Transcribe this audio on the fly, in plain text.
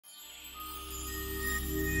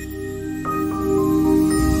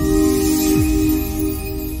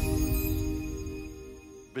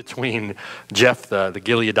between Jephthah, the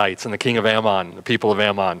Gileadites, and the king of Ammon, the people of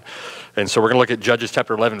Ammon. And so we're going to look at Judges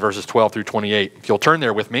chapter 11, verses 12 through 28. If you'll turn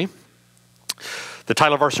there with me. The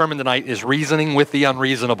title of our sermon tonight is Reasoning with the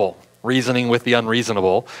Unreasonable. Reasoning with the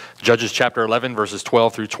Unreasonable. Judges chapter 11, verses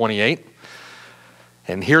 12 through 28.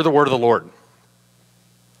 And hear the word of the Lord.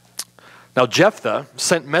 Now Jephthah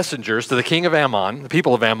sent messengers to the king of Ammon, the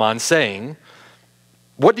people of Ammon, saying,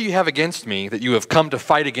 "What do you have against me that you have come to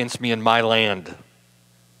fight against me in my land?"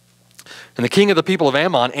 And the king of the people of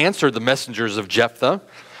Ammon answered the messengers of Jephthah,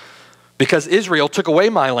 "Because Israel took away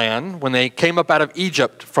my land when they came up out of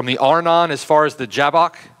Egypt from the Arnon as far as the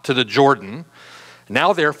Jabbok to the Jordan.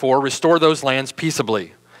 Now therefore restore those lands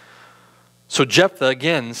peaceably." So Jephthah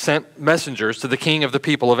again sent messengers to the king of the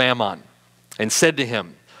people of Ammon and said to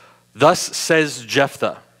him, "Thus says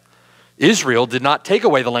Jephthah, Israel did not take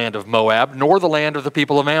away the land of Moab, nor the land of the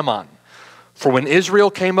people of Ammon. For when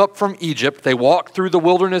Israel came up from Egypt, they walked through the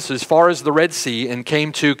wilderness as far as the Red Sea and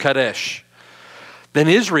came to Kadesh. Then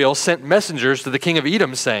Israel sent messengers to the king of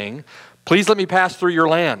Edom, saying, Please let me pass through your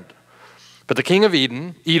land. But the king of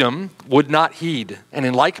Edom would not heed. And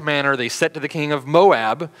in like manner they said to the king of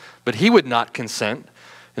Moab, but he would not consent.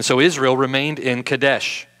 And so Israel remained in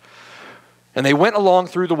Kadesh. And they went along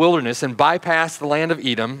through the wilderness and bypassed the land of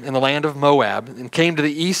Edom and the land of Moab and came to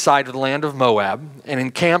the east side of the land of Moab and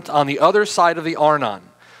encamped on the other side of the Arnon.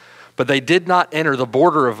 But they did not enter the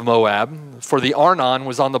border of Moab, for the Arnon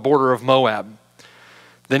was on the border of Moab.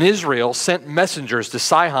 Then Israel sent messengers to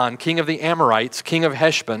Sihon, king of the Amorites, king of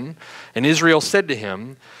Heshbon, and Israel said to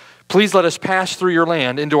him, Please let us pass through your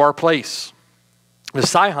land into our place. But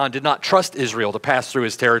Sihon did not trust Israel to pass through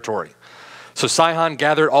his territory. So Sihon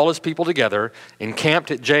gathered all his people together,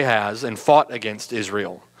 encamped at Jahaz, and fought against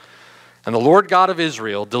Israel. And the Lord God of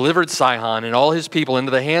Israel delivered Sihon and all his people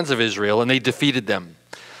into the hands of Israel, and they defeated them.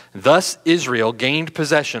 Thus Israel gained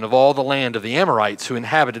possession of all the land of the Amorites who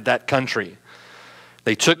inhabited that country.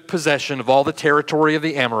 They took possession of all the territory of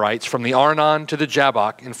the Amorites, from the Arnon to the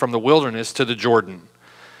Jabbok, and from the wilderness to the Jordan.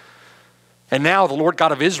 And now the Lord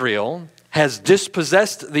God of Israel has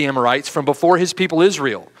dispossessed the Amorites from before his people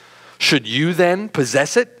Israel. Should you then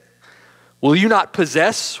possess it? Will you not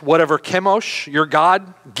possess whatever Chemosh, your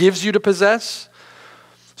God, gives you to possess?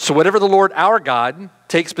 So whatever the Lord our God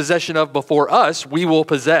takes possession of before us, we will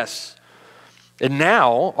possess. And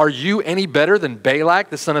now, are you any better than Balak,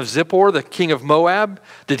 the son of Zippor, the king of Moab?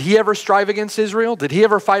 Did he ever strive against Israel? Did he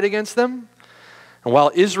ever fight against them? And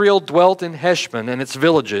while Israel dwelt in Heshbon and its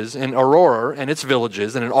villages, in Aroer and its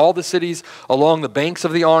villages, and in all the cities along the banks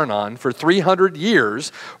of the Arnon for 300 years,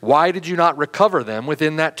 why did you not recover them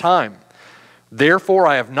within that time? Therefore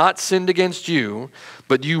I have not sinned against you,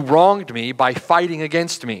 but you wronged me by fighting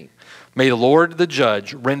against me. May the Lord the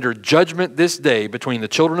judge render judgment this day between the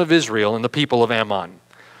children of Israel and the people of Ammon.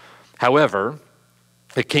 However,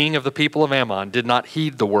 the king of the people of Ammon did not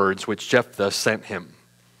heed the words which Jephthah sent him.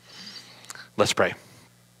 Let's pray.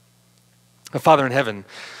 Father in heaven,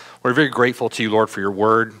 we're very grateful to you, Lord, for your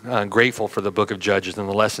word, grateful for the book of Judges and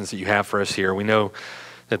the lessons that you have for us here. We know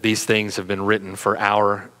that these things have been written for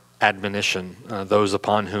our admonition, those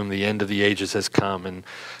upon whom the end of the ages has come. And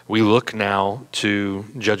we look now to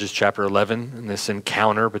Judges chapter 11 and this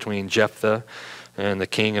encounter between Jephthah and the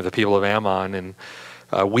king of the people of Ammon. And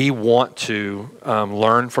we want to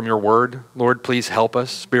learn from your word. Lord, please help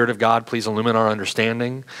us. Spirit of God, please illumine our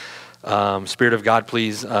understanding. Spirit of God,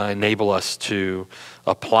 please enable us to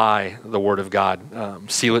apply the word of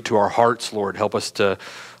God. Seal it to our hearts, Lord. Help us to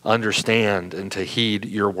understand and to heed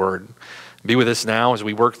your word. Be with us now as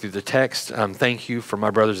we work through the text. Thank you for my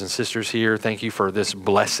brothers and sisters here. Thank you for this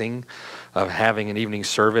blessing of having an evening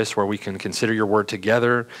service where we can consider your word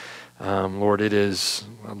together. Lord, it is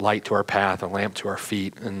a light to our path, a lamp to our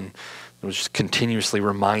feet, and I was just continuously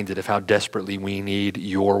reminded of how desperately we need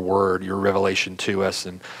your word, your revelation to us,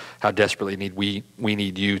 and how desperately we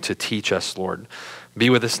need you to teach us, Lord.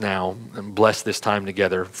 Be with us now and bless this time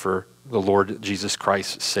together for the Lord Jesus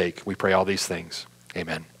Christ's sake. We pray all these things.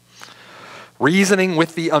 Amen. Reasoning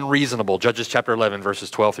with the unreasonable, Judges chapter 11,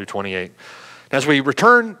 verses 12 through 28. As we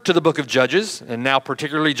return to the book of Judges, and now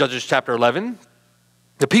particularly Judges chapter 11,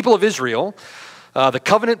 the people of Israel, the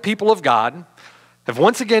covenant people of God, have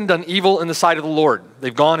once again done evil in the sight of the Lord.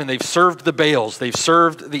 They've gone and they've served the Baals. They've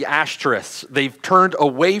served the Ashtoreths. They've turned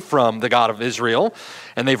away from the God of Israel,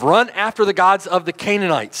 and they've run after the gods of the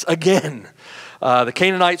Canaanites again. The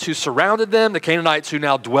Canaanites who surrounded them, the Canaanites who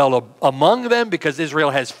now dwell among them because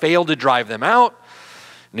Israel has failed to drive them out.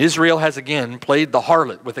 And Israel has again played the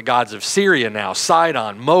harlot with the gods of Syria now,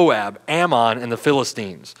 Sidon, Moab, Ammon, and the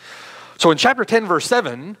Philistines. So in chapter 10, verse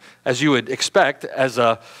 7, as you would expect, as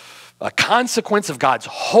a a consequence of God's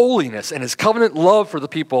holiness and his covenant love for the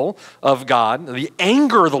people of God, the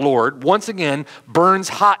anger of the Lord once again burns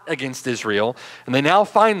hot against Israel, and they now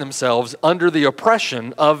find themselves under the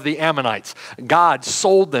oppression of the Ammonites. God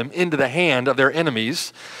sold them into the hand of their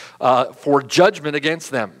enemies for judgment against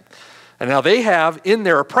them. And now they have, in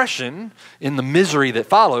their oppression, in the misery that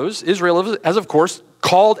follows, Israel has, of course,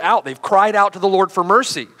 called out. They've cried out to the Lord for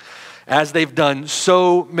mercy, as they've done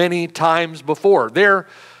so many times before. They're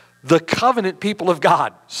the covenant people of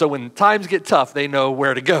God. So when times get tough, they know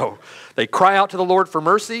where to go. They cry out to the Lord for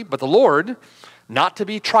mercy, but the Lord, not to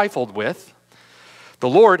be trifled with, the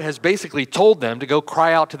Lord has basically told them to go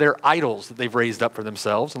cry out to their idols that they've raised up for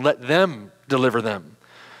themselves and let them deliver them.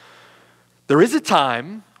 There is a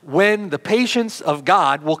time when the patience of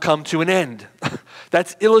God will come to an end.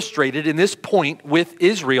 That's illustrated in this point with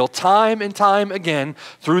Israel time and time again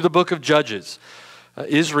through the book of Judges.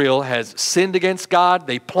 Israel has sinned against God.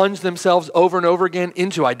 They plunge themselves over and over again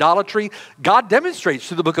into idolatry. God demonstrates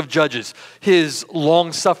through the book of Judges his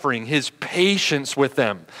long-suffering, his patience with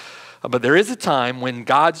them. But there is a time when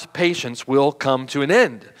God's patience will come to an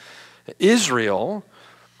end. Israel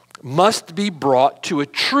must be brought to a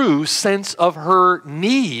true sense of her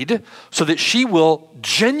need so that she will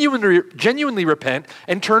genuinely repent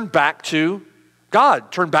and turn back to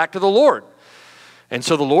God, turn back to the Lord. And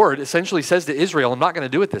so the Lord essentially says to Israel, I'm not going to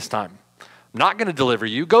do it this time. I'm not going to deliver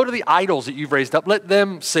you. Go to the idols that you've raised up. Let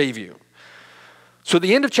them save you. So at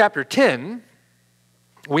the end of chapter 10,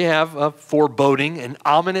 we have a foreboding and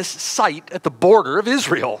ominous sight at the border of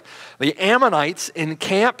Israel. The Ammonites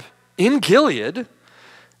encamp in Gilead,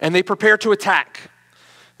 and they prepare to attack.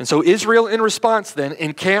 And so Israel, in response then,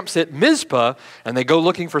 encamps at Mizpah, and they go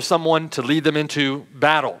looking for someone to lead them into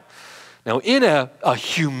battle. Now, in a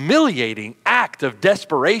humiliating act of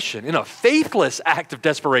desperation, in a faithless act of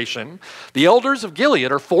desperation, the elders of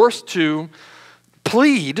Gilead are forced to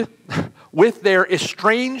plead with their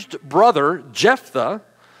estranged brother, Jephthah,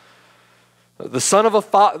 the son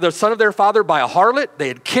of their father by a harlot. They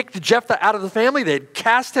had kicked Jephthah out of the family. They had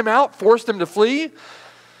cast him out, forced him to flee.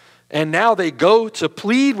 And now they go to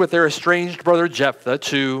plead with their estranged brother, Jephthah,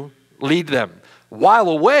 to lead them. While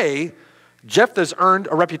away, Jephthah's earned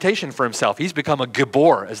a reputation for himself. He's become a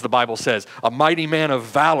Gibor, as the Bible says, a mighty man of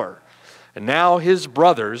valor. And now his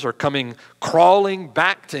brothers are coming crawling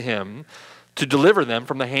back to him to deliver them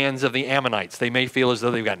from the hands of the Ammonites. They may feel as though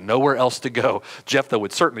they've got nowhere else to go. Jephthah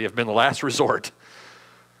would certainly have been the last resort.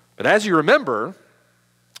 But as you remember,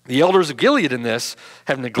 the elders of Gilead in this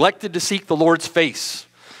have neglected to seek the Lord's face.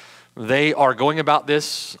 They are going about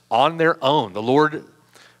this on their own. The Lord,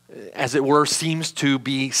 as it were, seems to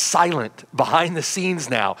be silent behind the scenes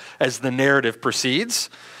now as the narrative proceeds.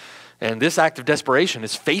 And this act of desperation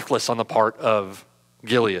is faithless on the part of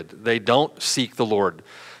Gilead. They don't seek the Lord.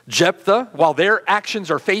 Jephthah, while their actions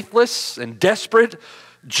are faithless and desperate,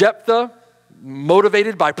 Jephthah,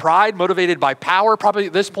 motivated by pride, motivated by power, probably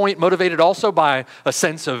at this point motivated also by a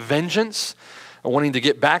sense of vengeance, wanting to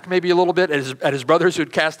get back maybe a little bit at his brothers who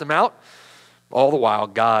had cast him out. All the while,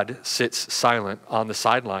 God sits silent on the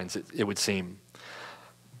sidelines, it would seem.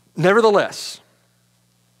 Nevertheless,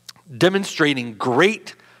 demonstrating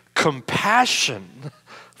great compassion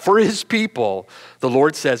for his people, the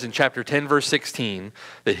Lord says in chapter 10, verse 16,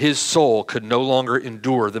 that his soul could no longer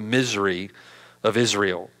endure the misery of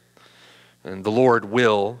Israel. And the Lord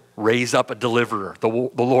will raise up a deliverer. The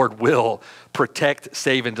Lord will protect,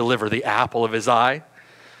 save, and deliver the apple of his eye.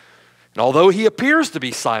 And although he appears to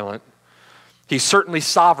be silent, he's certainly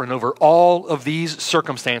sovereign over all of these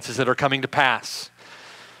circumstances that are coming to pass.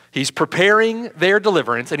 He's preparing their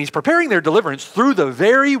deliverance, and he's preparing their deliverance through the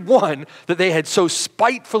very one that they had so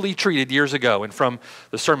spitefully treated years ago. And from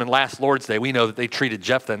the sermon last Lord's Day, we know that they treated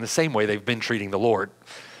Jephthah in the same way they've been treating the Lord.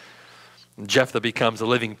 Jephthah becomes a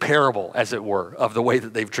living parable, as it were, of the way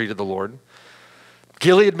that they've treated the Lord.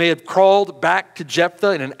 Gilead may have crawled back to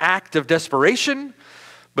Jephthah in an act of desperation,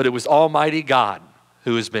 but it was Almighty God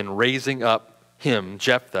who has been raising up him,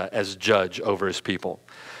 Jephthah, as judge over his people.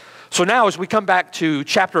 So now as we come back to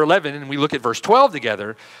chapter 11 and we look at verse 12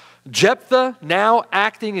 together, Jephthah now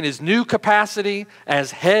acting in his new capacity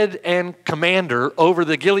as head and commander over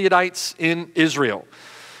the Gileadites in Israel.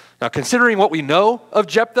 Now, considering what we know of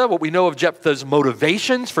Jephthah, what we know of Jephthah's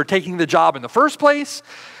motivations for taking the job in the first place,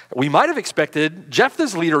 we might have expected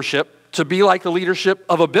Jephthah's leadership to be like the leadership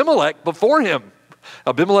of Abimelech before him.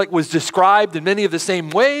 Abimelech was described in many of the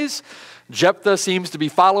same ways. Jephthah seems to be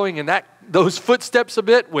following in those footsteps a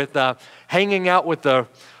bit with hanging out with the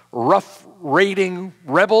rough raiding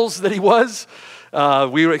rebels that he was.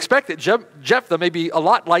 We would expect that Jephthah may be a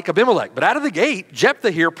lot like Abimelech. But out of the gate,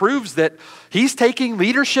 Jephthah here proves that he's taking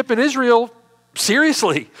leadership in Israel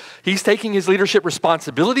seriously. He's taking his leadership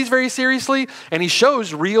responsibilities very seriously, and he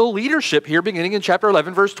shows real leadership here beginning in chapter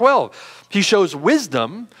 11, verse 12. He shows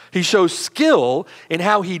wisdom, he shows skill in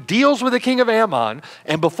how he deals with the king of Ammon,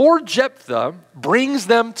 and before Jephthah brings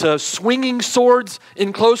them to swinging swords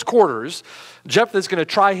in close quarters, Jephthah is going to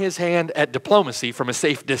try his hand at diplomacy from a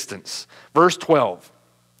safe distance. Verse 12.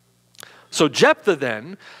 So Jephthah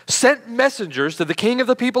then sent messengers to the king of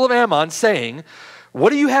the people of Ammon, saying,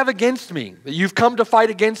 what do you have against me, that you've come to fight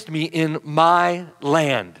against me in my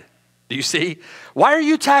land? Do you see? Why are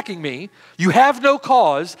you attacking me? You have no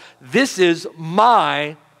cause. This is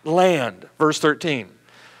my land. Verse 13.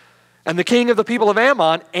 And the king of the people of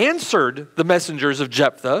Ammon answered the messengers of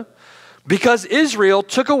Jephthah, because Israel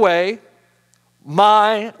took away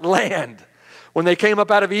my land when they came up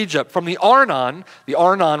out of Egypt from the Arnon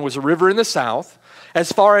was a river in the south,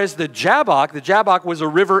 as far as the Jabbok was a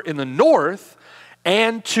river in the north,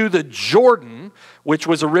 and to the Jordan, which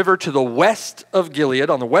was a river to the west of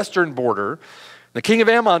Gilead, on the western border. The king of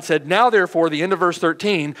Ammon said, now therefore, the end of verse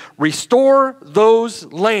 13, restore those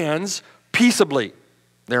lands peaceably.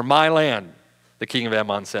 They're my land, the king of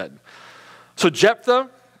Ammon said. So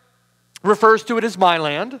Jephthah refers to it as my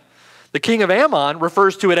land. The king of Ammon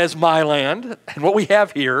refers to it as my land. And what we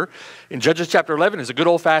have here in Judges chapter 11 is a good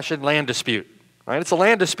old-fashioned land dispute. Right? It's a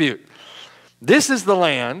land dispute. This is the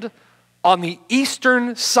land on the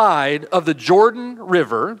eastern side of the Jordan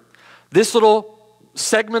River. This little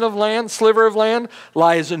segment of land, sliver of land,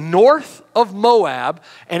 lies north of Moab,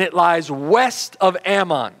 and it lies west of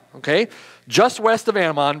Ammon, okay? Just west of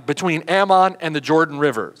Ammon, between Ammon and the Jordan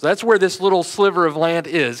River. So that's where this little sliver of land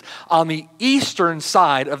is, on the eastern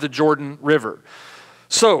side of the Jordan River.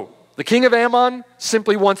 So the king of Ammon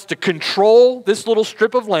simply wants to control this little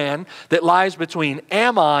strip of land that lies between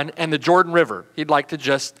Ammon and the Jordan River. He'd like to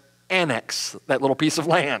just annex that little piece of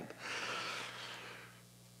land.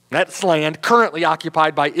 That's land currently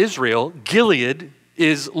occupied by Israel. Gilead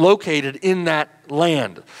is located in that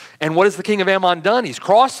land. And what has the king of Ammon done? He's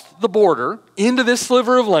crossed the border into this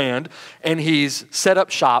sliver of land, and he's set up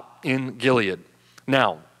shop in Gilead.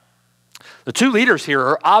 Now, the two leaders here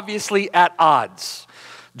are obviously at odds.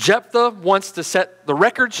 Jephthah wants to set the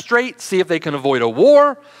record straight, see if they can avoid a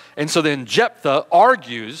war. And so then Jephthah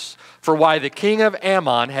argues for why the king of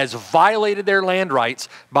Ammon has violated their land rights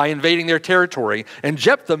by invading their territory. And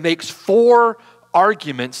Jephthah makes 4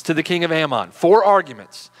 arguments to the king of Ammon. 4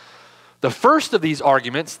 arguments. The first of these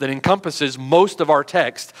arguments that encompasses most of our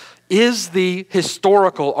text is the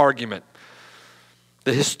historical argument.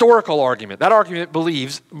 The historical argument. That argument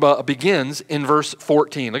begins in verse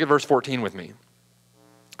 14. Look at verse 14 with me.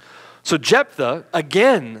 So Jephthah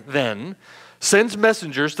again then sends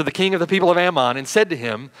messengers to the king of the people of Ammon and said to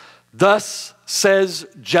him, thus says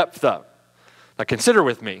Jephthah. Now consider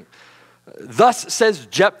with me. Thus says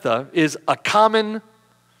Jephthah is a common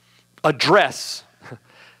address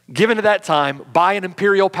given at that time by an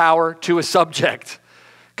imperial power to a subject.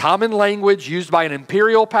 Common language used by an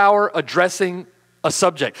imperial power addressing a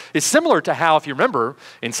subject. It's similar to how, if you remember,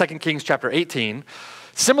 in 2 Kings chapter 18,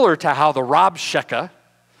 similar to how the Rabshakeh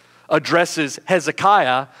addresses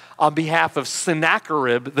Hezekiah on behalf of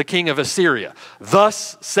Sennacherib, the king of Assyria.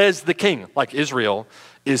 Thus says the king, like Israel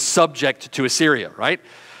is subject to Assyria, right?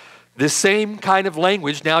 This same kind of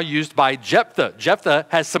language now used by Jephthah. Jephthah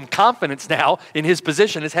has some confidence now in his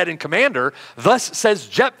position as head and commander. Thus says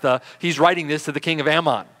Jephthah, he's writing this to the king of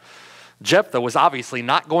Ammon. Jephthah was obviously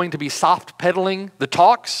not going to be soft pedaling the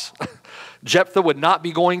talks. Jephthah would not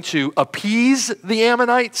be going to appease the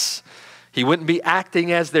Ammonites. He wouldn't be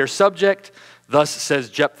acting as their subject. Thus says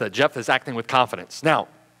Jephthah. Jephthah is acting with confidence. Now,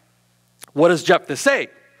 what does Jephthah say?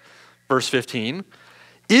 Verse 15,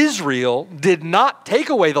 Israel did not take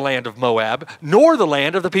away the land of Moab, nor the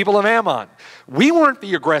land of the people of Ammon. We weren't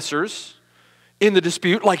the aggressors in the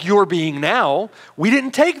dispute like you're being now. We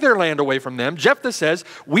didn't take their land away from them. Jephthah says,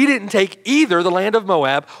 we didn't take either the land of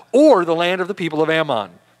Moab or the land of the people of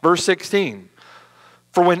Ammon. Verse 16,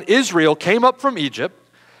 for when Israel came up from Egypt,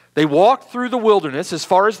 they walked through the wilderness as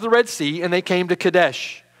far as the Red Sea, and they came to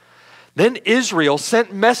Kadesh. Then Israel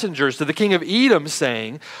sent messengers to the king of Edom,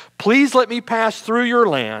 saying, please let me pass through your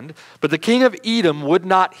land. But the king of Edom would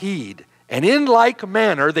not heed. And in like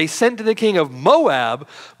manner they sent to the king of Moab,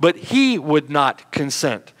 but he would not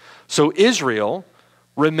consent. So Israel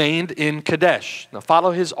remained in Kadesh. Now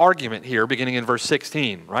follow his argument here, beginning in verse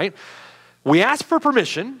 16, right? We asked for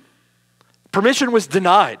permission. Permission was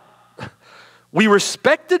denied. We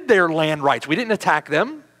respected their land rights. We didn't attack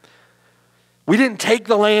them. We didn't take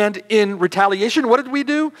the land in retaliation. What did we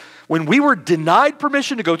do? When we were denied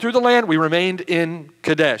permission to go through the land, we remained in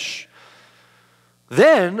Kadesh.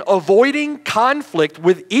 Then, avoiding conflict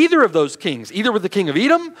with either of those kings, either with the king of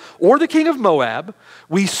Edom or the king of Moab,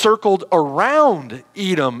 we circled around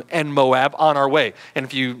Edom and Moab on our way. And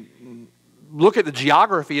if you look at the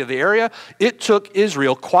geography of the area, it took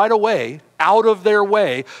Israel quite a way out of their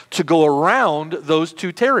way to go around those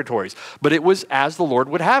two territories. But it was as the Lord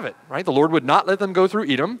would have it, right? The Lord would not let them go through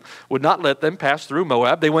Edom, would not let them pass through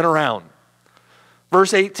Moab. They went around.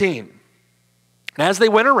 Verse 18. As they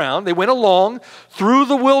went around, they went along through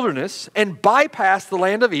the wilderness and bypassed the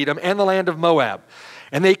land of Edom and the land of Moab.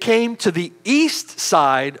 And they came to the east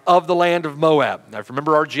side of the land of Moab. Now,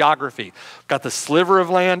 remember our geography. We've got the sliver of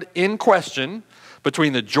land in question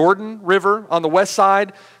between the Jordan River on the west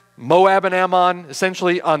side, Moab and Ammon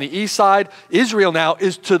essentially on the east side. Israel now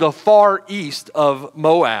is to the far east of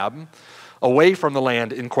Moab, away from the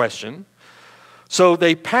land in question. So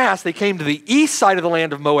they came to the east side of the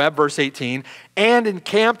land of Moab, verse 18, and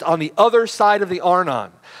encamped on the other side of the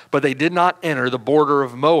Arnon. But they did not enter the border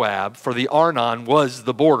of Moab, for the Arnon was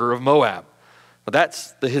the border of Moab. But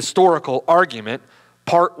that's the historical argument,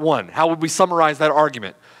 part one. How would we summarize that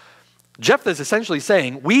argument? Jephthah is essentially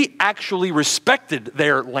saying, we actually respected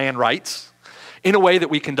their land rights in a way that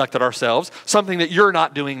we conducted ourselves, something that you're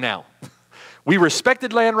not doing now. We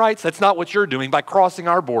respected land rights. That's not what you're doing by crossing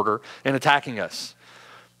our border and attacking us.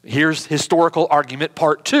 Here's historical argument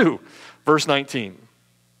part 2, verse 19.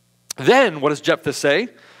 Then, what does Jephthah say?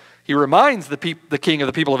 He reminds the king of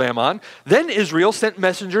the people of Ammon. Then Israel sent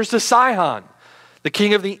messengers to Sihon, the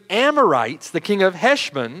king of the Amorites, the king of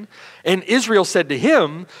Heshbon, and Israel said to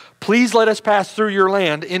him, please let us pass through your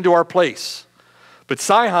land into our place. But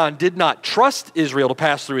Sihon did not trust Israel to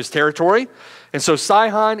pass through his territory. And so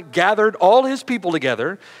Sihon gathered all his people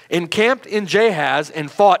together, encamped in Jahaz, and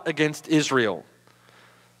fought against Israel.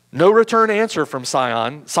 No return answer from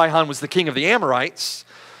Sihon. Sihon was the king of the Amorites.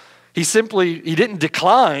 He didn't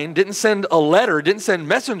decline, didn't send a letter, didn't send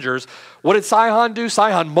messengers. What did Sihon do?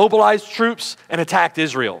 Sihon mobilized troops and attacked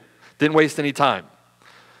Israel. Didn't waste any time.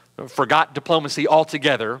 Forgot diplomacy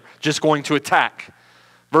altogether, just going to attack.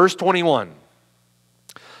 Verse 21.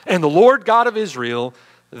 And the Lord God of Israel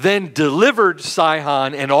then delivered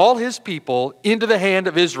Sihon and all his people into the hand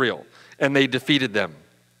of Israel, and they defeated them.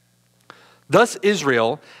 Thus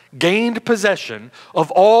Israel gained possession of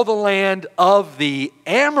all the land of the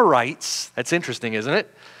Amorites, that's interesting, isn't it,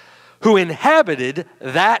 who inhabited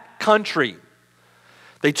that country.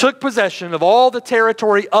 They took possession of all the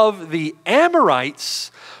territory of the Amorites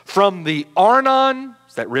from the Arnon,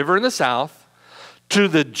 that river in the south, to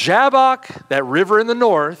the Jabbok, that river in the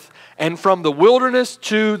north, and from the wilderness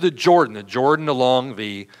to the Jordan along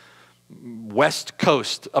the west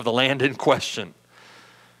coast of the land in question.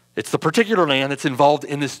 It's the particular land that's involved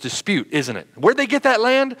in this dispute, isn't it? Where'd they get that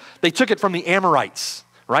land? They took it from the Amorites,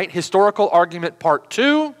 right? Historical argument part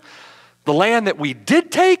 2. The land that we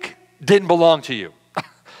did take didn't belong to you.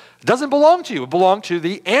 It doesn't belong to you. It belonged to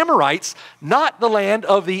the Amorites, not the land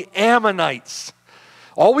of the Ammonites.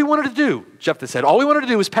 All we wanted to do, Jephthah said, all we wanted to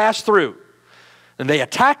do was pass through. And they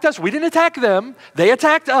attacked us. We didn't attack them. They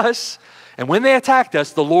attacked us. And when they attacked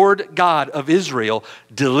us, the Lord God of Israel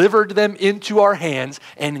delivered them into our hands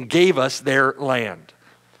and gave us their land.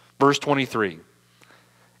 Verse 23.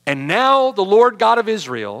 And now the Lord God of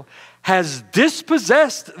Israel has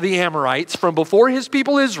dispossessed the Amorites from before his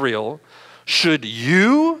people Israel. Should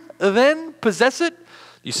you then possess it?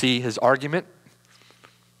 You see his argument?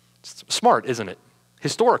 It's smart, isn't it?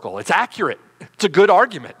 Historical. It's accurate. It's a good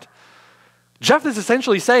argument. Jephthah is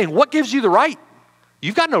essentially saying, what gives you the right?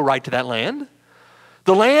 You've got no right to that land.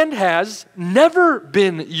 The land has never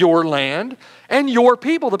been your land, and your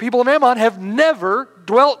people, the people of Ammon, have never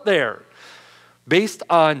dwelt there. Based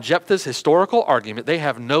on Jephthah's historical argument, they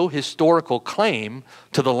have no historical claim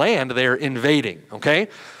to the land they're invading, okay?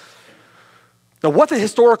 Now, what the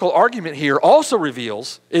historical argument here also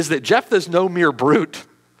reveals is that Jephthah's no mere brute.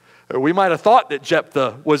 We might have thought that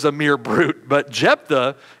Jephthah was a mere brute, but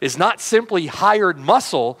Jephthah is not simply hired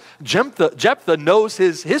muscle. Jephthah knows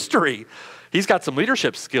his history. He's got some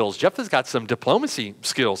leadership skills. Jephthah's got some diplomacy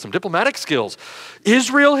skills, some diplomatic skills.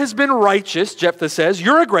 Israel has been righteous, Jephthah says.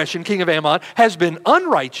 Your aggression, king of Ammon, has been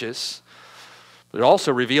unrighteous. But it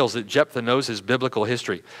also reveals that Jephthah knows his biblical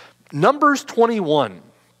history. Numbers 21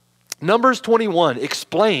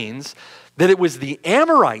 explains that it was the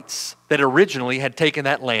Amorites that originally had taken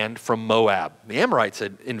that land from Moab. The Amorites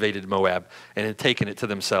had invaded Moab and had taken it to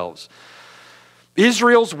themselves.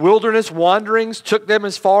 Israel's wilderness wanderings took them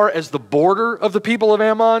as far as the border of the people of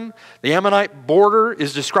Ammon. The Ammonite border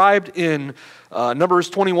is described in Numbers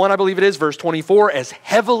 21, I believe it is, verse 24, as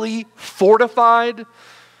heavily fortified.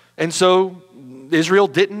 And so Israel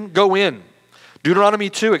didn't go in. Deuteronomy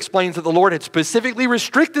 2 explains that the Lord had specifically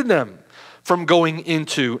restricted them from going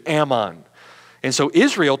into Ammon. And so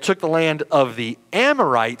Israel took the land of the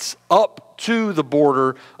Amorites up to the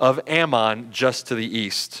border of Ammon just to the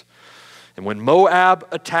east. And when Moab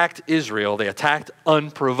attacked Israel, they attacked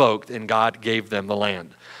unprovoked, and God gave them the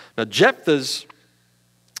land. Now, Jephthah's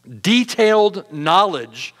detailed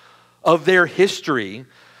knowledge of their history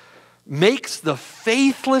makes the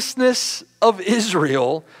faithlessness of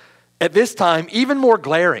Israel at this time even more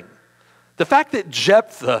glaring. The fact that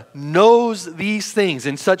Jephthah knows these things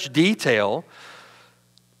in such detail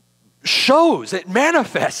shows, it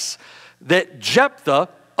manifests that Jephthah,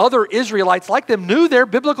 other Israelites like them, knew their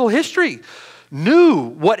biblical history, knew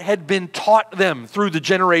what had been taught them through the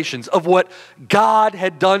generations of what God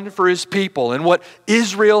had done for his people and what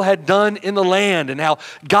Israel had done in the land and how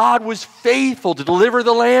God was faithful to deliver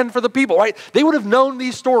the land for the people, right? They would have known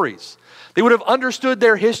these stories. They would have understood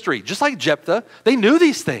their history. Just like Jephthah, they knew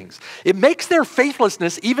these things. It makes their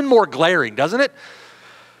faithlessness even more glaring, doesn't it?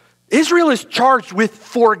 Israel is charged with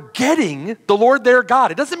forgetting the Lord their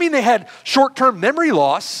God. It doesn't mean they had short-term memory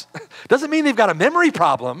loss. It doesn't mean they've got a memory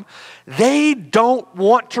problem. They don't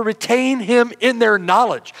want to retain him in their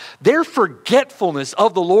knowledge. Their forgetfulness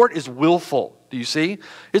of the Lord is willful. Do you see?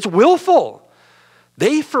 It's willful.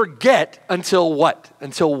 They forget until what?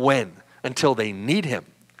 Until when? Until they need him.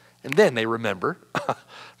 And then they remember.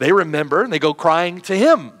 They remember and they go crying to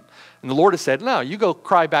him. And the Lord has said, no, you go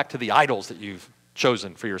cry back to the idols that you've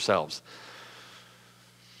chosen for yourselves.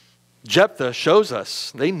 Jephthah shows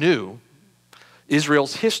us they knew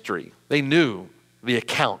Israel's history. They knew the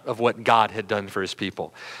account of what God had done for his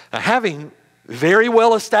people. Now, having very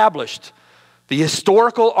well established the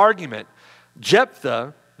historical argument,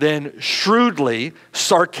 Jephthah then shrewdly,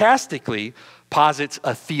 sarcastically posits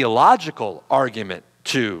a theological argument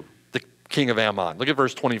to the king of Ammon. Look at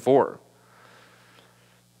verse 24.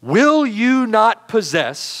 Will you not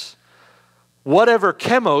possess whatever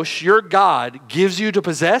Chemosh, your God, gives you to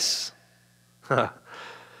possess?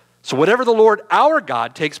 So whatever the Lord our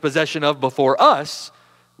God takes possession of before us,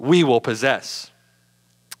 we will possess.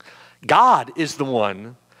 God is the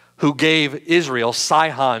one who gave Israel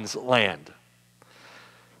Sihon's land.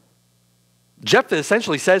 Jephthah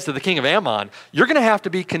essentially says to the king of Ammon, you're going to have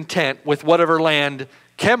to be content with whatever land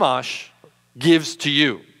Chemosh gives to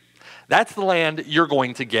you. That's the land you're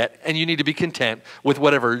going to get, and you need to be content with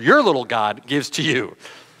whatever your little God gives to you.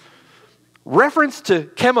 Reference to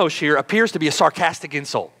Chemosh here appears to be a sarcastic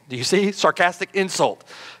insult. Do you see? Sarcastic insult.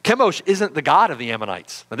 Chemosh isn't the God of the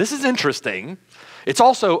Ammonites. Now, this is interesting. It's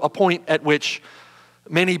also a point at which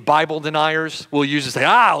many Bible deniers will use to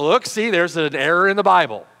say, look, see, there's an error in the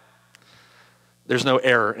Bible. There's no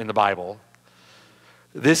error in the Bible.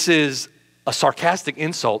 This is a sarcastic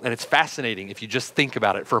insult, and it's fascinating if you just think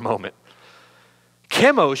about it for a moment.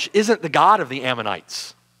 Chemosh isn't the god of the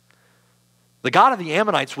Ammonites. The god of the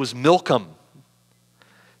Ammonites was Milcom.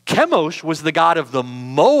 Chemosh was the god of the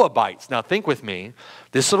Moabites. Now think with me.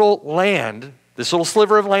 This little land, this little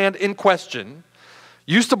sliver of land in question,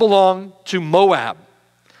 used to belong to Moab.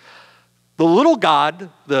 The little god,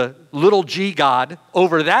 the little g god,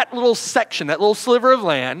 over that little section, that little sliver of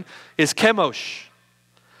land, is Chemosh.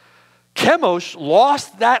 Chemosh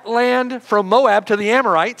lost that land from Moab to the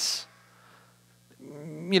Amorites.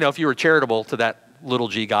 You know, if you were charitable to that little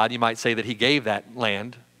g god, you might say that he gave that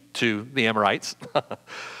land to the Amorites.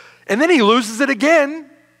 And then he loses it again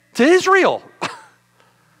to Israel.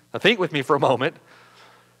 Now think with me for a moment.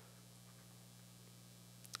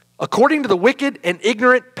 According to the wicked and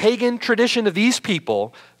ignorant pagan tradition of these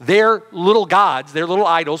people, their little gods, their little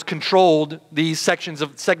idols, controlled these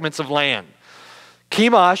segments of land.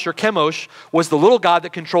 Chemosh was the little god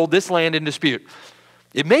that controlled this land in dispute.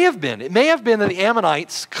 It may have been that the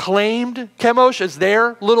Ammonites claimed Chemosh as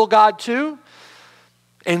their little god too,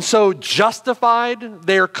 and so justified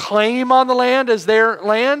their claim on the land as their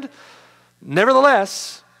land.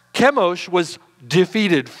 Nevertheless, Chemosh was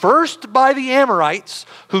defeated first by the Amorites,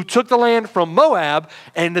 who took the land from Moab,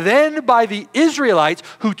 and then by the Israelites,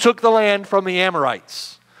 who took the land from the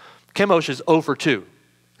Amorites. Chemosh is 0 for 2,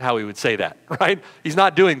 how we would say that, right? He's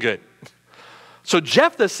not doing good. So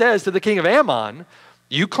Jephthah says to the king of Ammon,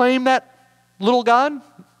 you claim that little god?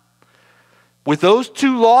 With those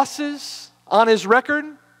 2 losses on his record,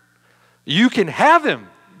 you can have him,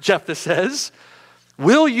 Jephthah says.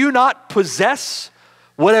 Will you not possess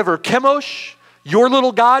whatever Chemosh, your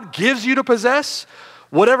little God gives you to possess,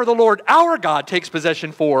 whatever the Lord our God takes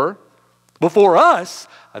possession for before us,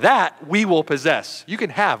 that we will possess. You can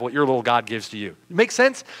have what your little God gives to you. Makes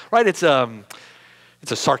sense? Right? It's a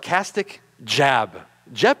sarcastic jab.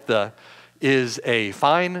 Jephthah is a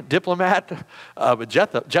fine diplomat, but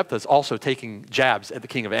Jephthah is also taking jabs at the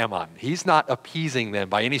king of Ammon. He's not appeasing them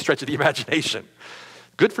by any stretch of the imagination.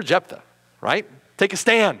 Good for Jephthah, right? Take a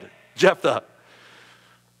stand, Jephthah.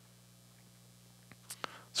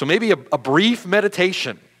 So maybe a brief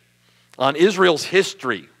meditation on Israel's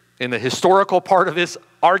history in the historical part of this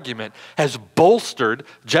argument has bolstered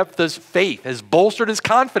Jephthah's faith, has bolstered his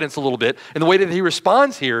confidence a little bit in the way that he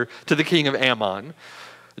responds here to the king of Ammon.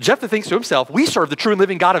 Jephthah thinks to himself, we serve the true and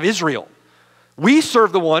living God of Israel. We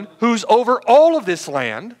serve the one who's over all of this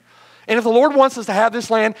land. And if the Lord wants us to have this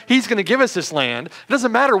land, he's going to give us this land. It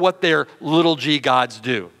doesn't matter what their little g gods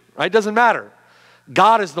do, right? It doesn't matter.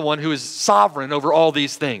 God is the one who is sovereign over all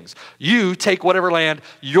these things. You take whatever land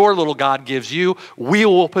your little God gives you. We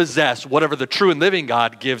will possess whatever the true and living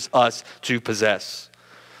God gives us to possess.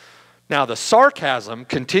 Now, the sarcasm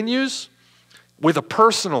continues with a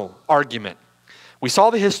personal argument. We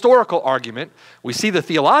saw the historical argument. We see the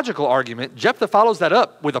theological argument. Jephthah follows that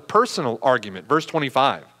up with a personal argument. Verse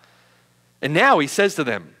 25. And now he says to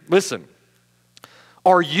them, listen,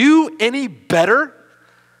 are you any better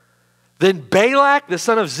than Balak, the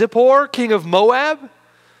son of Zippor, king of Moab?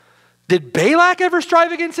 Did Balak ever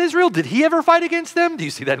strive against Israel? Did he ever fight against them? Do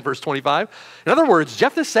you see that in verse 25? In other words,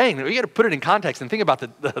 Jephthah is saying, we got to put it in context and think about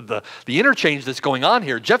the interchange that's going on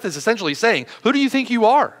here. Jephthah is essentially saying, who do you think you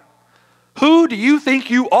are? Who do you think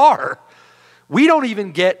you are? We don't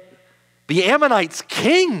even get the Ammonites'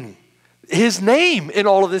 king, his name in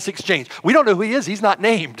all of this exchange. We don't know who he is. He's not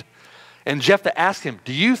named. And Jephthah asked him,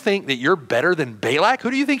 do you think that you're better than Balak?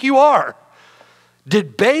 Who do you think you are?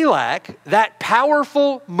 Did Balak, that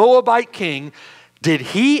powerful Moabite king, did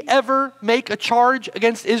he ever make a charge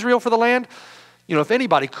against Israel for the land? You know, if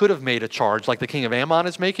anybody could have made a charge like the king of Ammon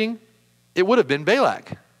is making, it would have been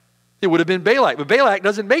Balak. It would have been Balak, but Balak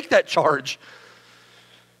doesn't make that charge.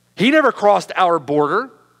 He never crossed our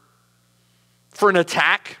border for an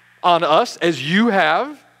attack on us as you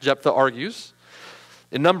have, Jephthah argues.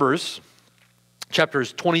 In Numbers,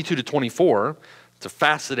 chapters 22 to 24, it's a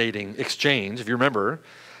fascinating exchange. If you remember,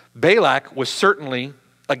 Balak was certainly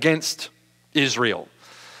against Israel.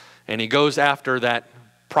 And he goes after that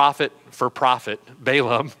prophet for profit,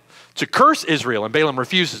 Balaam, to curse Israel, and Balaam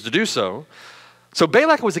refuses to do so. So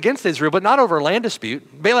Balak was against Israel, but not over a land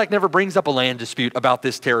dispute. Balak never brings up a land dispute about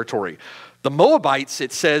this territory. The Moabites,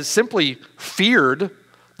 it says, simply feared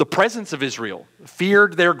the presence of Israel,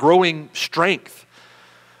 feared their growing strength.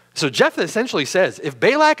 So Jephthah essentially says, if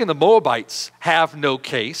Balak and the Moabites have no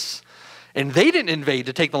case, and they didn't invade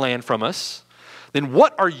to take the land from us, then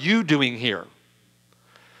what are you doing here?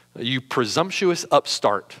 You presumptuous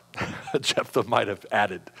upstart, Jephthah might have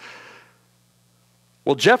added.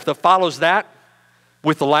 Well, Jephthah follows that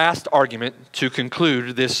with the last argument to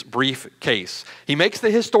conclude this brief case. He makes the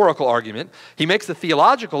historical argument, he makes the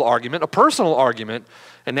theological argument, a personal argument,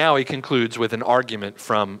 and now he concludes with an argument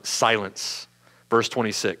from silence. Verse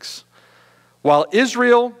 26. While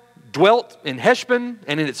Israel dwelt in Heshbon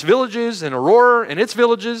and in its villages, in Aurora and its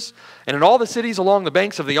villages, and in all the cities along the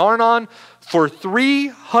banks of the Arnon, for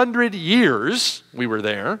 300 years we were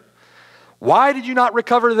there, why did you not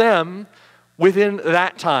recover them within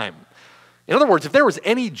that time? In other words, if there was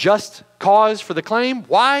any just cause for the claim,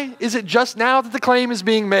 why is it just now that the claim is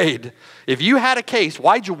being made? If you had a case,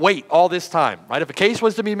 why'd you wait all this time? Right? If a case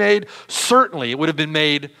was to be made, certainly it would have been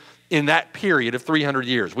made in that period of 300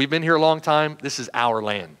 years. We've been here a long time. This is our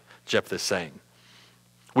land, Jephthah is saying.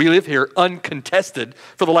 We live here uncontested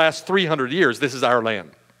for the last 300 years. This is our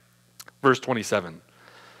land. Verse 27.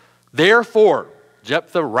 Therefore,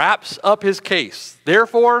 Jephthah wraps up his case.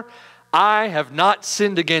 Therefore, I have not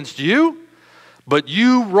sinned against you, but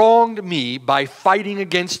you wronged me by fighting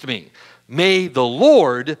against me. May the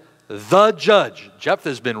Lord, the judge. Jephthah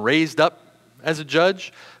has been raised up as a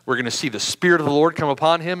judge. We're going to see the Spirit of the Lord come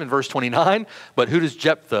upon him in verse 29. But who does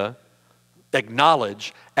Jephthah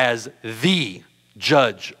acknowledge as the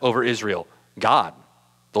judge over Israel? God,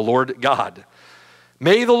 the Lord God.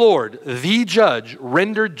 May the Lord, the judge,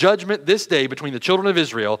 render judgment this day between the children of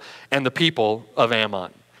Israel and the people of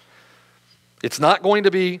Ammon. It's not going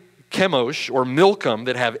to be Chemosh or Milcom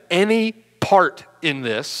that have any part in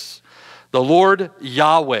this. The Lord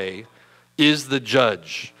Yahweh is the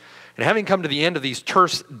judge. And having come to the end of these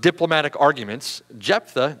terse diplomatic arguments,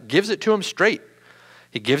 Jephthah gives it to him straight.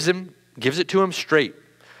 He gives it to him straight.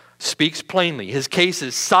 Speaks plainly. His case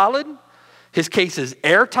is solid. His case is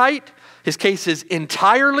airtight. His case is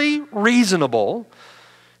entirely reasonable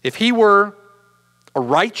if he were a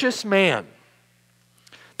righteous man.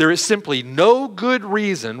 There is simply no good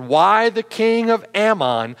reason why the king of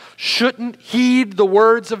Ammon shouldn't heed the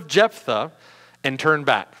words of Jephthah and turn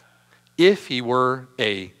back if he were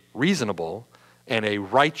a reasonable and a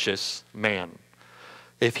righteous man.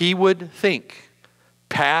 If he would think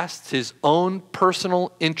past his own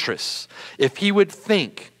personal interests, if he would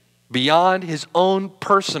think beyond his own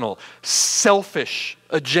personal selfish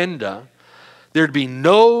agenda, there'd be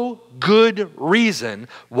no good reason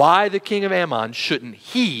why the king of Ammon shouldn't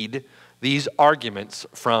heed these arguments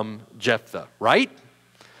from Jephthah, right?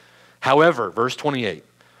 However, verse 28,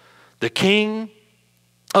 the king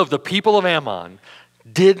of the people of Ammon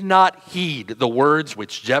did not heed the words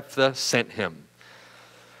which Jephthah sent him.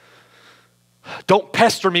 Don't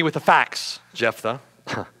pester me with the facts, Jephthah.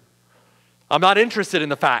 I'm not interested in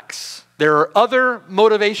the facts. There are other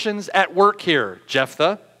motivations at work here,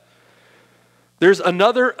 Jephthah. There's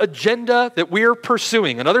another agenda that we're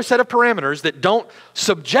pursuing, another set of parameters that don't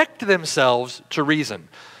subject themselves to reason.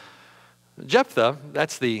 Jephthah,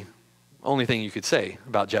 that's the only thing you could say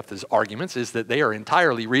about Jephthah's arguments, is that they are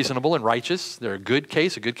entirely reasonable and righteous. They're a good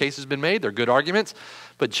case has been made, they're good arguments,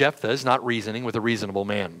 but Jephthah is not reasoning with a reasonable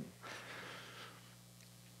man.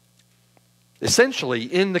 Essentially,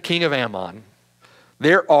 in the king of Ammon,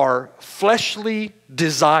 there are fleshly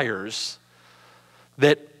desires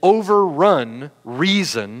that overrun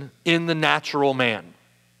reason in the natural man.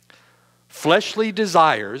 Fleshly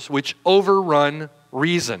desires which overrun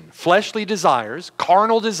reason. Fleshly desires,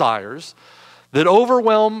 carnal desires that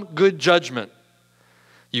overwhelm good judgment.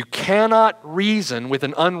 You cannot reason with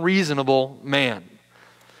an unreasonable man.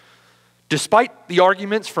 Despite the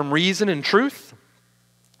arguments from reason and truth,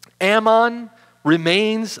 Ammon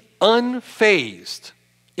remains unfazed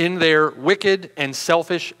in their wicked and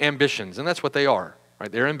selfish ambitions. And that's what they are,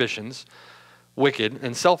 right? Their ambitions, wicked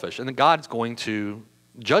and selfish. And then God's going to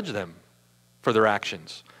judge them for their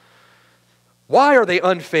actions. Why are they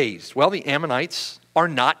unfazed? Well, the Ammonites are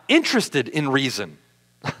not interested in reason.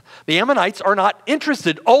 The Ammonites are not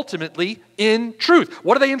interested ultimately in truth.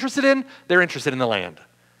 What are they interested in? They're interested in the land.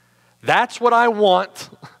 That's what I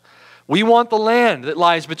want. We want the land that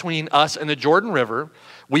lies between us and the Jordan River.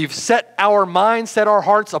 We've set our minds, set our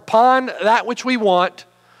hearts upon that which we want,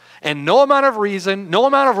 and no amount of reason, no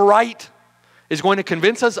amount of right is going to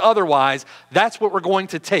convince us otherwise. That's what we're going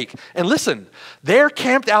to take. And listen, they're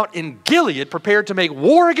camped out in Gilead, prepared to make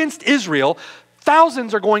war against Israel.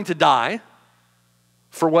 Thousands are going to die.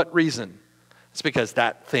 For what reason? It's because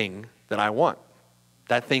that thing that I want.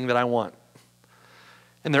 That thing that I want.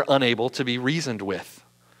 And they're unable to be reasoned with,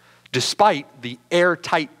 despite the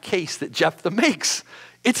airtight case that Jephthah makes.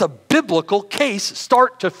 It's a biblical case,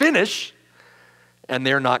 start to finish, and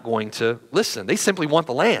they're not going to listen. They simply want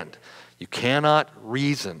the land. You cannot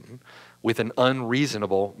reason with an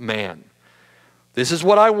unreasonable man. This is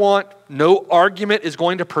what I want. No argument is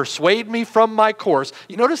going to persuade me from my course.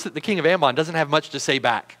 You notice that the king of Ammon doesn't have much to say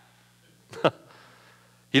back.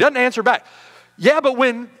 He doesn't answer back. Yeah, but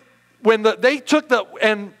when they took the,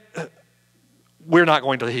 and we're not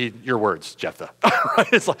going to heed your words, Jephthah.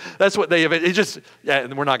 Right? It's like, that's what they have. It just, yeah,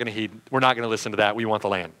 we're not going to heed. We're not going to listen to that. We want the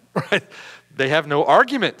land. Right? They have no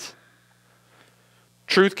argument.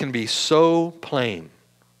 Truth can be so plain,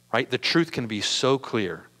 right? The truth can be so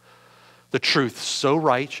clear. The truth so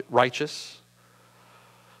righteous.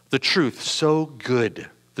 The truth so good.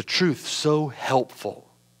 The truth so helpful.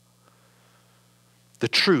 The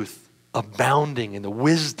truth abounding in the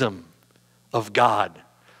wisdom of God.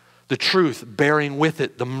 The truth bearing with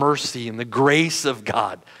it the mercy and the grace of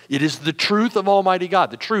God. It is the truth of Almighty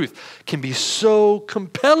God. The truth can be so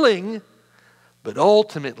compelling, but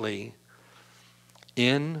ultimately,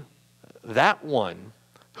 in that one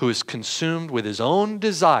who is consumed with his own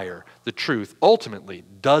desire, the truth ultimately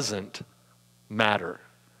doesn't matter.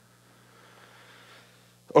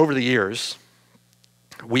 Over the years,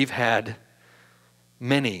 we've had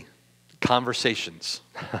many conversations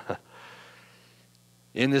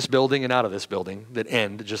in this building and out of this building that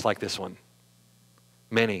end just like this one.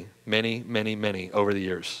 Many, many, many, many over the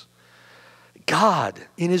years. God,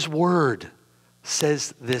 in His Word,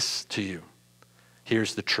 says this to you.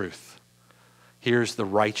 Here's the truth. Here's the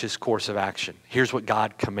righteous course of action. Here's what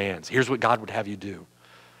God commands. Here's what God would have you do.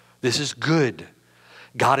 This is good.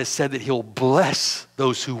 God has said that He'll bless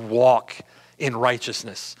those who walk in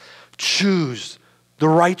righteousness. Choose the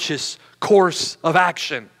righteous course of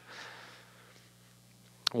action.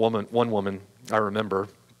 One woman I remember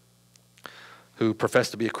who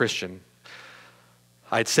professed to be a Christian,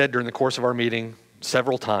 I had said during the course of our meeting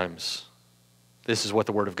several times, This is what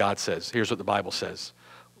the Word of God says. Here's what the Bible says.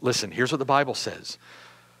 Listen, here's what the Bible says.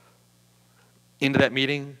 Into that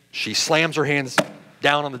meeting, she slams her hands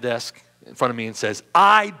down on the desk in front of me and says,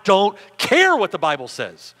 I don't care what the Bible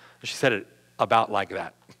says. And she said it about like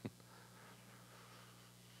that.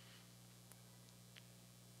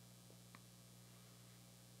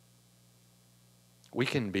 We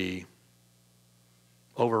can be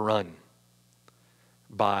overrun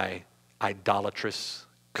by idolatrous,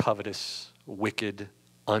 covetous, wicked,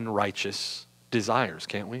 unrighteous desires,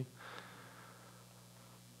 can't we?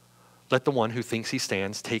 Let the one who thinks he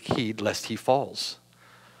stands take heed lest he falls.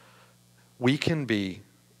 We can be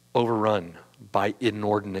overrun by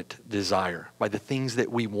inordinate desire, by the things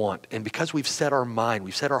that we want. And because we've set our mind,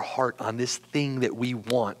 we've set our heart on this thing that we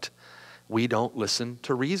want, we don't listen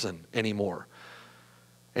to reason anymore.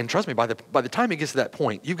 And trust me, by the time it gets to that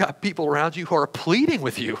point, you've got people around you who are pleading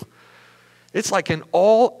with you. It's like an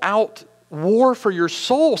all-out war for your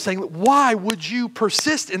soul, saying, why would you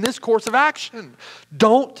persist in this course of action?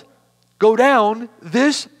 Don't go down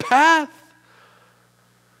this path.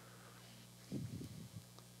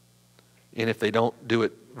 And if they don't do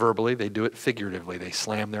it verbally, they do it figuratively. They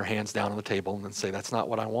slam their hands down on the table and then say, that's not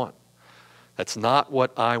what I want. That's not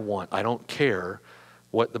what I want. I don't care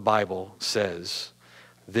what the Bible says.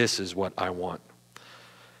 This is what I want.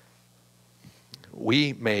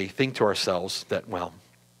 We may think to ourselves that, well,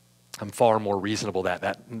 I'm far more reasonable than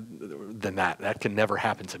that. That can never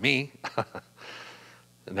happen to me.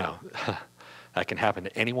 No, that can happen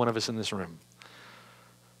to any one of us in this room.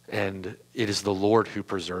 And it is the Lord who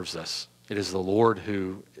preserves us. It is the Lord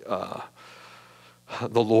who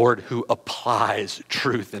applies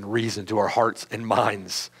truth and reason to our hearts and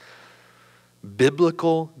minds.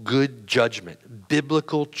 Biblical good judgment,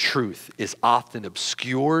 biblical truth is often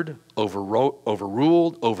obscured,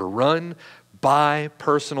 overruled, overrun by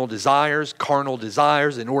personal desires, carnal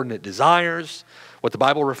desires, inordinate desires. What the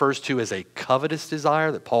Bible refers to as a covetous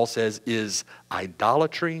desire that Paul says is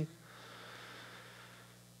idolatry.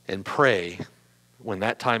 And pray when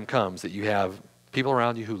that time comes that you have people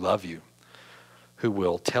around you who love you, who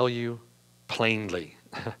will tell you plainly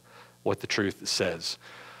what the truth says.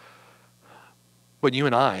 But you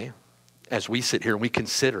and I, as we sit here and we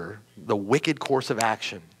consider the wicked course of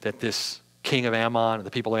action that this king of Ammon and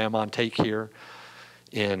the people of Ammon take here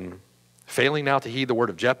in failing now to heed the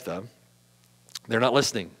word of Jephthah, they're not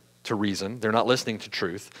listening to reason. They're not listening to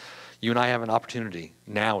truth. You and I have an opportunity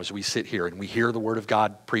now as we sit here and we hear the word of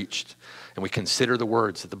God preached and we consider the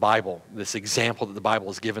words that the Bible, this example that the Bible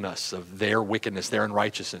has given us of their wickedness, their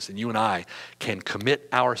unrighteousness, and you and I can commit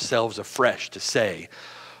ourselves afresh to say,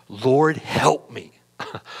 Lord, help me.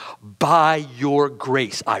 By your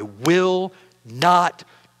grace, I will not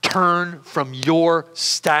turn from your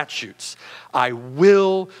statutes. I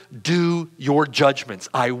will do your judgments.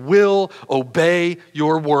 I will obey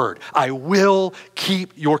your word. I will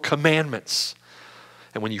keep your commandments.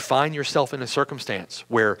 And when you find yourself in a circumstance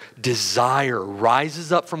where desire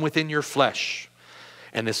rises up from within your flesh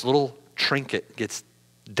and this little trinket gets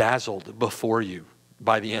dazzled before you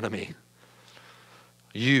by the enemy,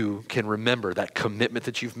 you can remember that commitment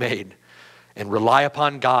that you've made and rely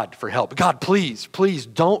upon God for help. God, please, please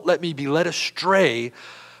don't let me be led astray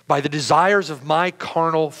by the desires of my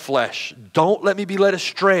carnal flesh. Don't let me be led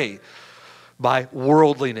astray by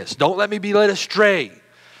worldliness. Don't let me be led astray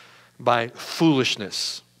by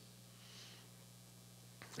foolishness.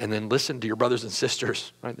 And then listen to your brothers and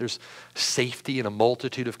sisters. Right? There's safety in a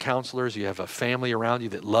multitude of counselors. You have a family around you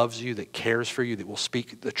that loves you, that cares for you, that will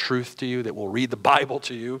speak the truth to you, that will read the Bible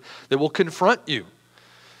to you, that will confront you.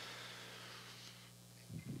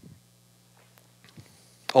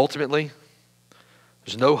 Ultimately,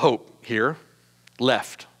 there's no hope here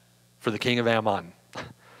left for the king of Ammon.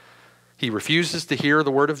 He refuses to hear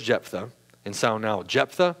the word of Jephthah. And so now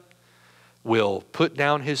Jephthah will put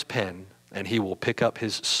down his pen and he will pick up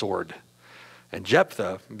his sword. And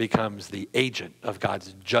Jephthah becomes the agent of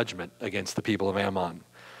God's judgment against the people of Ammon.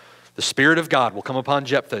 The Spirit of God will come upon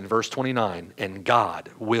Jephthah in verse 29, and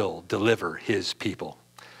God will deliver his people.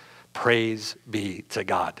 Praise be to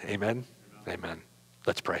God. Amen? Amen.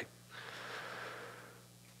 Let's pray.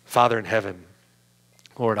 Father in heaven,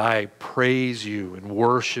 Lord, I praise you and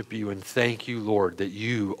worship you and thank you, Lord, that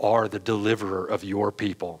you are the deliverer of your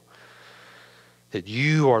people. That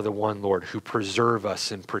you are the one, Lord, who preserve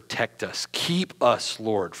us and protect us. Keep us,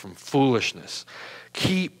 Lord, from foolishness.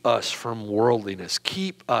 Keep us from worldliness.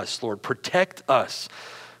 Keep us, Lord, protect us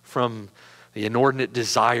from the inordinate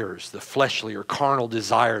desires, the fleshly or carnal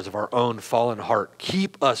desires of our own fallen heart.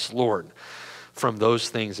 Keep us, Lord, from those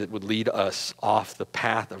things that would lead us off the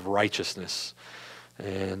path of righteousness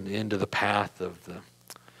and into the path of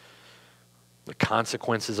the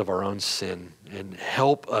consequences of our own sin. And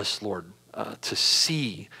help us, Lord, to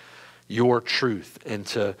see your truth and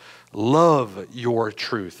to love your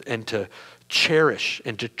truth and to cherish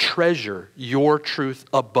and to treasure your truth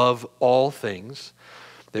above all things,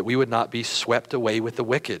 that we would not be swept away with the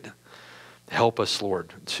wicked. Help us,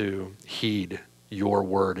 Lord, to heed your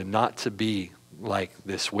word and not to be like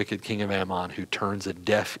this wicked king of Ammon who turns a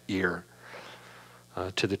deaf ear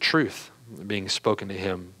to the truth being spoken to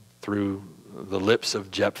him through the lips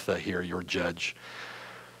of Jephthah here, your judge.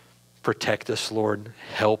 Protect us, Lord.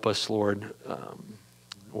 Help us, Lord.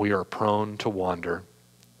 We are prone to wander.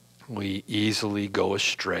 We easily go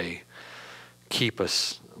astray. Keep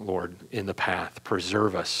us, Lord, in the path.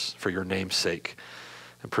 Preserve us for your name's sake,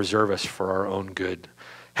 and preserve us for our own good.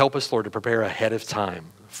 Help us, Lord, to prepare ahead of time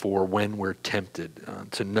for when we're tempted,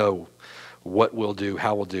 to know what we'll do,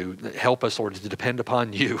 how we'll do. Help us, Lord, to depend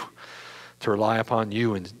upon you, to rely upon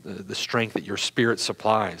you and the strength that your Spirit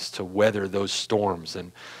supplies to weather those storms.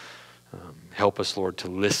 And help us, Lord, to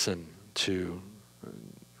listen to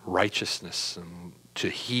righteousness and to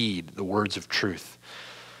heed the words of truth.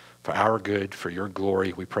 For our good, for your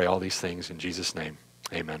glory, we pray all these things in Jesus' name.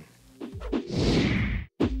 Amen.